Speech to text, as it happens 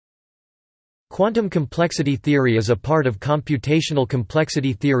Quantum complexity theory is a part of computational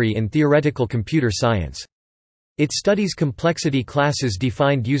complexity theory in theoretical computer science. It studies complexity classes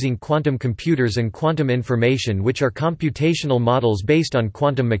defined using quantum computers and quantum information, which are computational models based on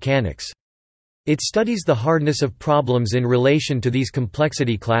quantum mechanics. It studies the hardness of problems in relation to these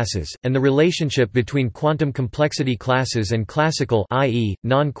complexity classes, and the relationship between quantum complexity classes and classical, i.e.,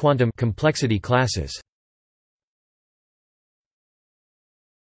 non-quantum complexity classes.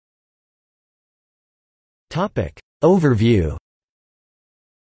 Overview.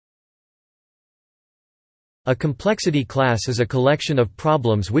 A complexity class is a collection of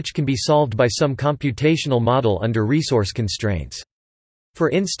problems which can be solved by some computational model under resource constraints. For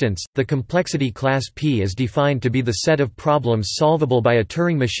instance, the complexity class P is defined to be the set of problems solvable by a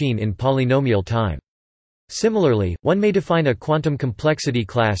Turing machine in polynomial time. Similarly, one may define a quantum complexity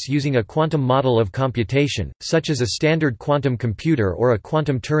class using a quantum model of computation, such as a standard quantum computer or a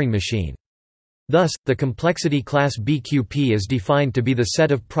quantum Turing machine. Thus, the complexity class BQP is defined to be the set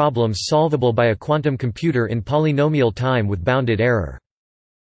of problems solvable by a quantum computer in polynomial time with bounded error.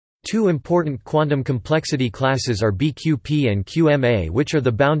 Two important quantum complexity classes are BQP and QMA, which are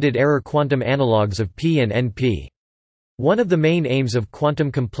the bounded error quantum analogues of P and NP. One of the main aims of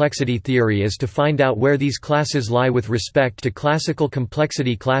quantum complexity theory is to find out where these classes lie with respect to classical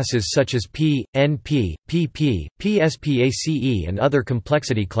complexity classes such as P, NP, PP, PSPACE and other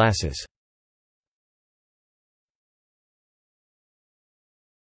complexity classes.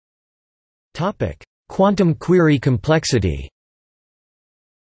 Quantum query complexity.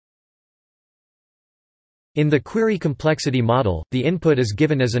 In the query complexity model, the input is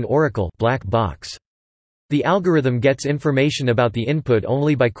given as an oracle black box. The algorithm gets information about the input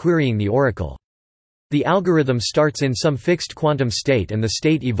only by querying the oracle. The algorithm starts in some fixed quantum state and the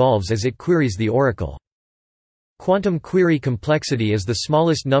state evolves as it queries the oracle. Quantum query complexity is the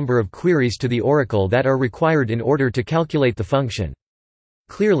smallest number of queries to the oracle that are required in order to calculate the function.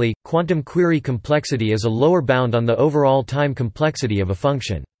 Clearly, quantum query complexity is a lower bound on the overall time complexity of a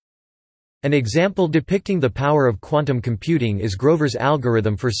function. An example depicting the power of quantum computing is Grover's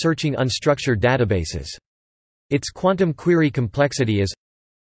algorithm for searching unstructured databases. Its quantum query complexity is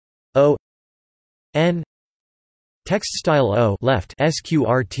O n text style O left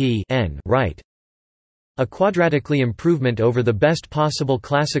sqrt n right. A quadratically improvement over the best possible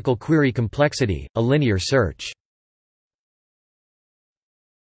classical query complexity, a linear search.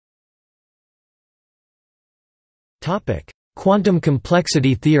 Quantum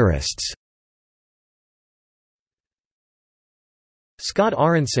complexity theorists. Scott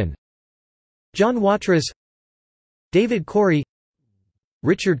Aaronson, John Watrous, David Corey,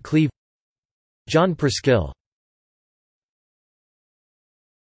 Richard Cleave, John Preskill.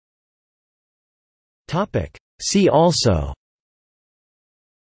 See also: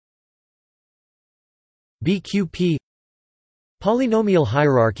 BQP, polynomial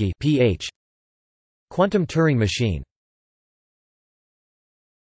hierarchy (PH), quantum Turing machine.